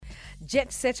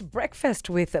Jet Set Breakfast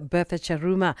with Bertha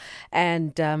Charuma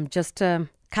and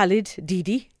Khalid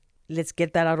Didi. Let's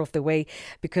get that out of the way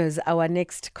because our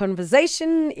next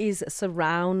conversation is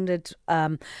surrounded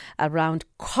around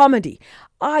comedy.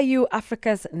 Are you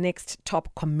Africa's next top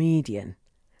comedian?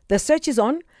 The search is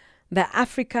on. The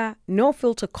Africa No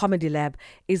Filter Comedy Lab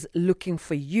is looking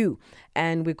for you.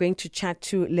 And we're going to chat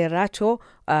to Lerato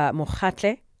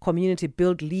Mokgatle, Community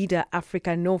Build Leader,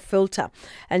 Africa No Filter.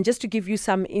 And just to give you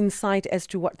some insight as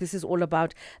to what this is all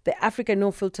about, the Africa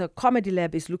No Filter Comedy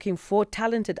Lab is looking for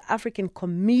talented African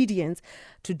comedians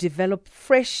to develop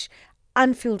fresh,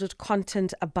 unfiltered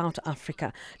content about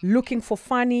Africa, looking for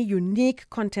funny, unique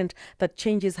content that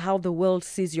changes how the world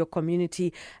sees your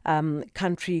community,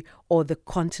 country, or the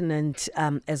continent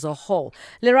as a whole.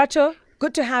 Lerato,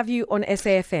 good to have you on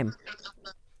SAFM.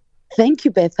 Thank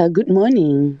you, Betha. Good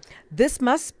morning. This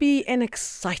must be an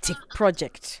exciting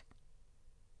project.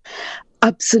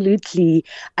 Absolutely.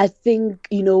 I think,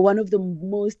 one of the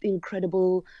most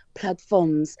incredible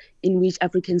platforms in which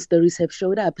African stories have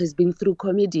showed up has been through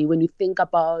comedy. When you think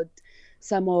about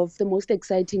some of the most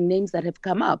exciting names that have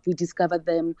come up, we discovered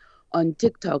them on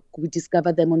TikTok, we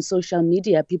discovered them on social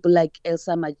media, people like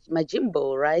Elsa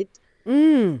Majimbo, right?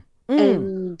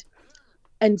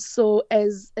 And so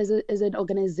as an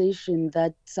organization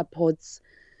that supports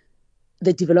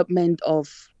the development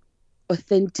of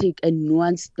authentic and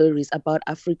nuanced stories about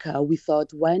Africa, we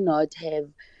thought, why not have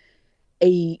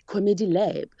a comedy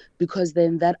lab? Because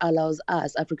then that allows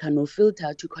us, Africa No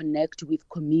Filter, to connect with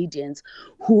comedians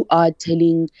who are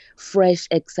telling fresh,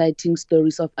 exciting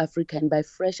stories of Africa. And by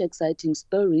fresh, exciting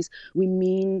stories, we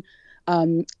mean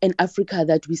an Africa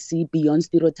that we see beyond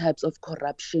stereotypes of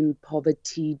corruption,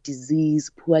 poverty,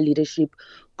 disease, poor leadership,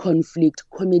 conflict,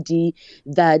 comedy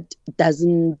that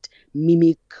doesn't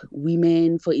mimic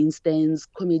women, for instance,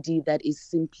 comedy that is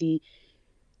simply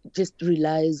just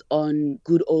relies on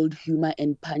good old humor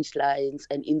and punchlines,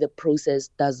 and in the process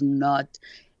does not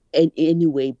in any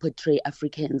way portray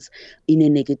Africans in a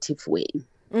negative way.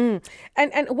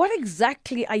 And what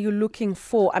exactly are you looking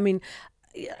for? I mean,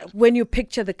 when you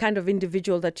picture the kind of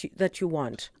individual that you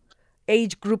want,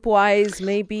 age group wise,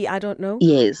 maybe, I don't know.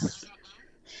 Yes,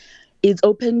 it's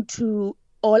open to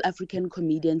all African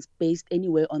comedians based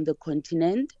anywhere on the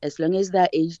continent, as long as they're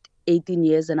aged 18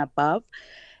 years and above,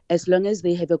 as long as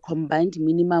they have a combined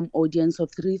minimum audience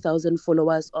of 3,000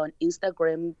 followers on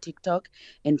Instagram, TikTok,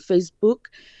 and Facebook.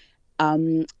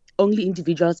 Only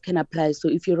individuals can apply. So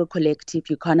if you're a collective,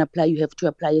 you can't apply. You have to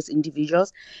apply as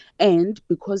individuals. And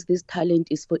because this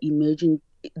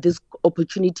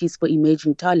opportunities for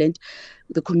emerging talent,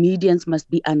 the comedians must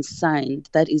be unsigned.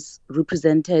 That is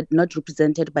not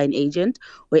represented by an agent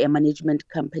or a management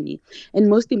company. And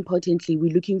most importantly,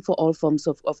 we're looking for all forms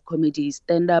of comedy,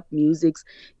 stand-up, music,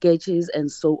 sketches,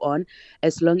 and so on,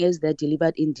 as long as they're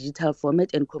delivered in digital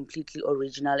format and completely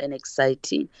original and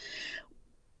exciting.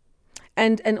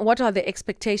 And what are the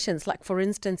expectations? Like, for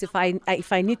instance, if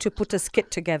I need to put a skit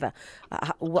together,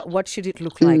 what should it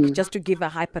look like? Just to give a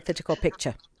hypothetical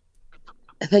picture.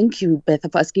 Thank you,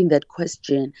 Beth, for asking that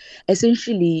question.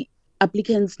 Essentially,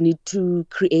 applicants need to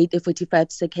create a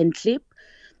 45-second clip,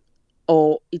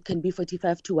 or it can be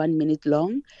 45 to 1 minute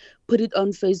long. Put it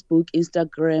on Facebook,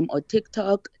 Instagram, or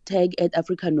TikTok, tag at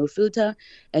Africa No Filter,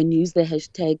 and use the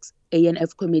hashtags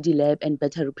ANF Comedy Lab and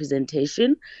Better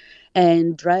Representation,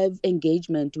 and drive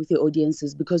engagement with the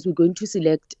audiences, because we're going to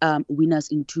select winners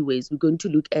in two ways. We're going to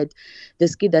look at the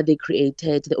skit that they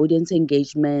created, the audience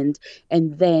engagement,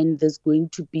 and then there's going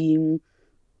to be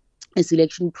a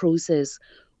selection process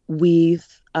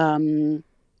with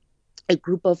a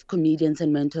group of comedians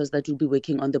and mentors that will be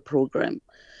working on the program.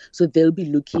 So they'll be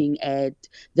looking at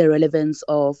the relevance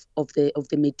of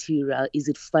the material. Is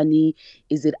it funny?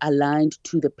 Is it aligned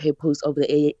to the purpose of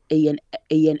the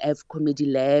ANF Comedy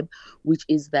Lab, which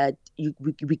is that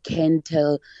we can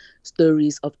tell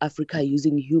stories of Africa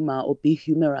using humor or be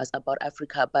humorous about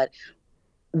Africa, but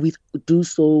do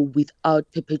so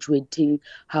without perpetuating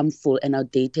harmful and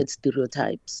outdated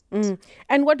stereotypes.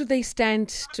 And what do they stand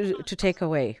to take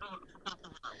away?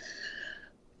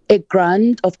 A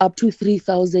grant of up to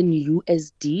 3,000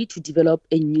 USD to develop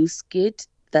a new skit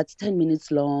that's 10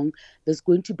 minutes long. There's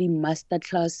going to be master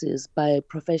classes by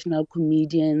professional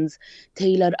comedians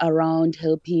tailored around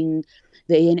helping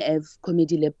the ANF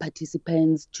Comedy Lab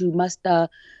participants to master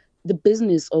the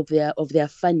business of their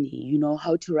funny,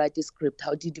 how to write a script,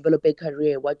 how to develop a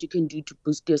career, what you can do to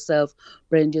boost yourself,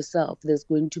 brand yourself. There's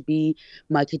going to be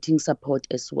marketing support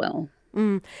as well.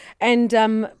 And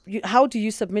how do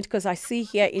you submit? Because I see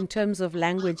here in terms of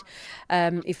language,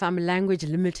 if I'm language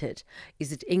limited,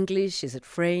 is it English? Is it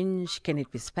French? Can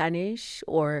it be Spanish?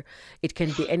 Or it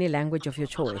can be any language of your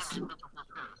choice?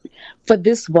 For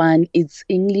this one, it's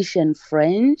English and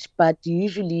French, but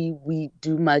usually we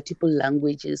do multiple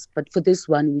languages. But for this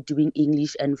one, we're doing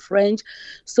English and French.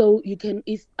 So you can,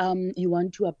 if you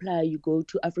want to apply, you go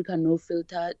to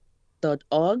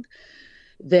africanofilter.org.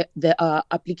 There are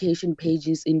application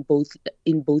pages in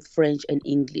both French and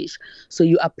English. So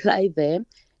you apply there,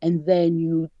 and then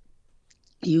you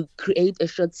create a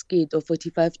short skit of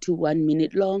 45 to 1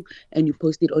 minute long, and you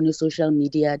post it on your social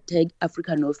media. Tag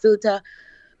Africa No Filter,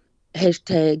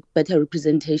 hashtag better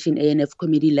representation ANF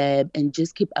Comedy Lab, and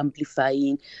just keep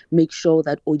amplifying. Make sure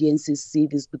that audiences see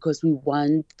this, because we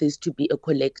want this to be a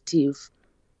collective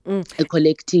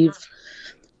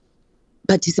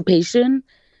participation.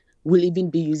 We'll even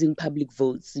be using public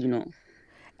votes,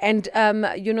 And,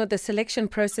 the selection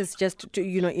process, just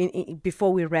to,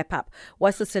 before we wrap up,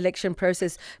 what's the selection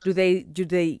process? Do they,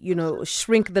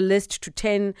 shrink the list to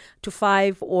 10 to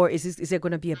 5, or is there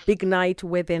going to be a big night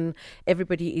where then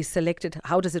everybody is selected?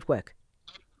 How does it work?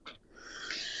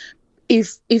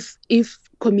 If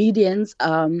comedians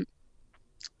have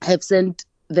sent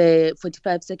the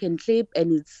 45-second clip,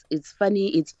 and it's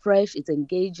funny, it's fresh, it's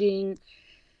engaging,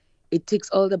 it ticks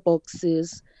all the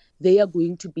boxes, they are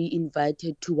going to be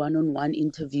invited to one-on-one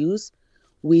interviews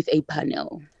with a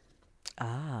panel.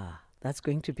 That's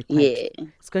going to be quite,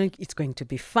 it's going to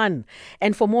be fun.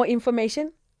 And for more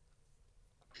information,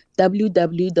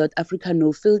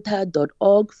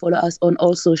 www.africanofilter.org. Follow us on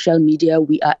all social media.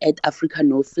 We are at Africa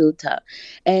No Filter.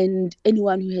 And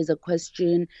anyone who has a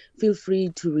question, feel free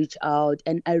to reach out.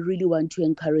 And I really want to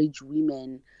encourage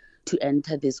women to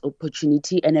enter this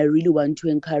opportunity. And I really want to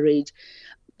encourage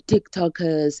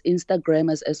TikTokers,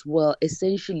 Instagrammers as well.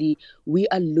 Essentially, we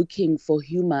are looking for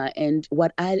humor. And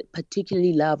what I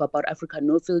particularly love about Africa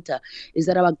No Filter is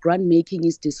that our grant making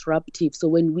is disruptive. So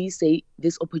when we say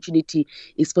this opportunity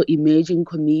is for emerging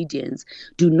comedians,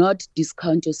 do not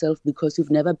discount yourself because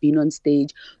you've never been on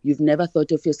stage. You've never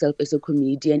thought of yourself as a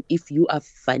comedian. If you are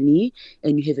funny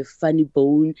and you have a funny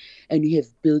bone and you have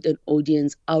built an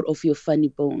audience out of your funny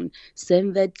bone,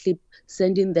 send that clip,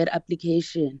 send in that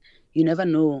application. You never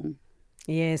know.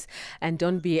 Yes, and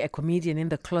don't be a comedian in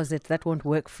the closet. That won't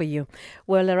work for you.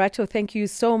 Well, Lerato, thank you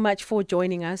so much for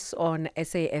joining us on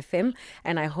SAFM,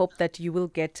 and I hope that you will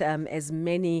get as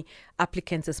many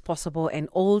applicants as possible, and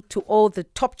all the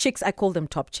top chicks, I call them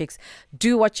top chicks,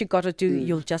 do what you got to do.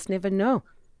 You'll just never know.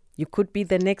 You could be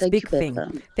the next big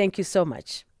thing. Thank you so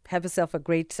much. Have yourself a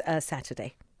great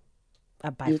Saturday.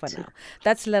 Bye for now.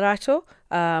 That's Lerato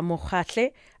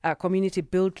Mokgatle, Community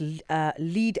Build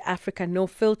Lead Africa No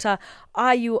Filter.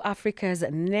 Are you Africa's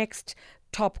next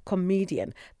top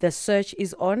comedian? The search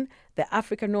is on. The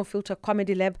Africa No Filter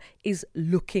Comedy Lab is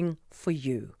looking for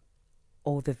you.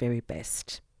 All the very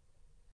best.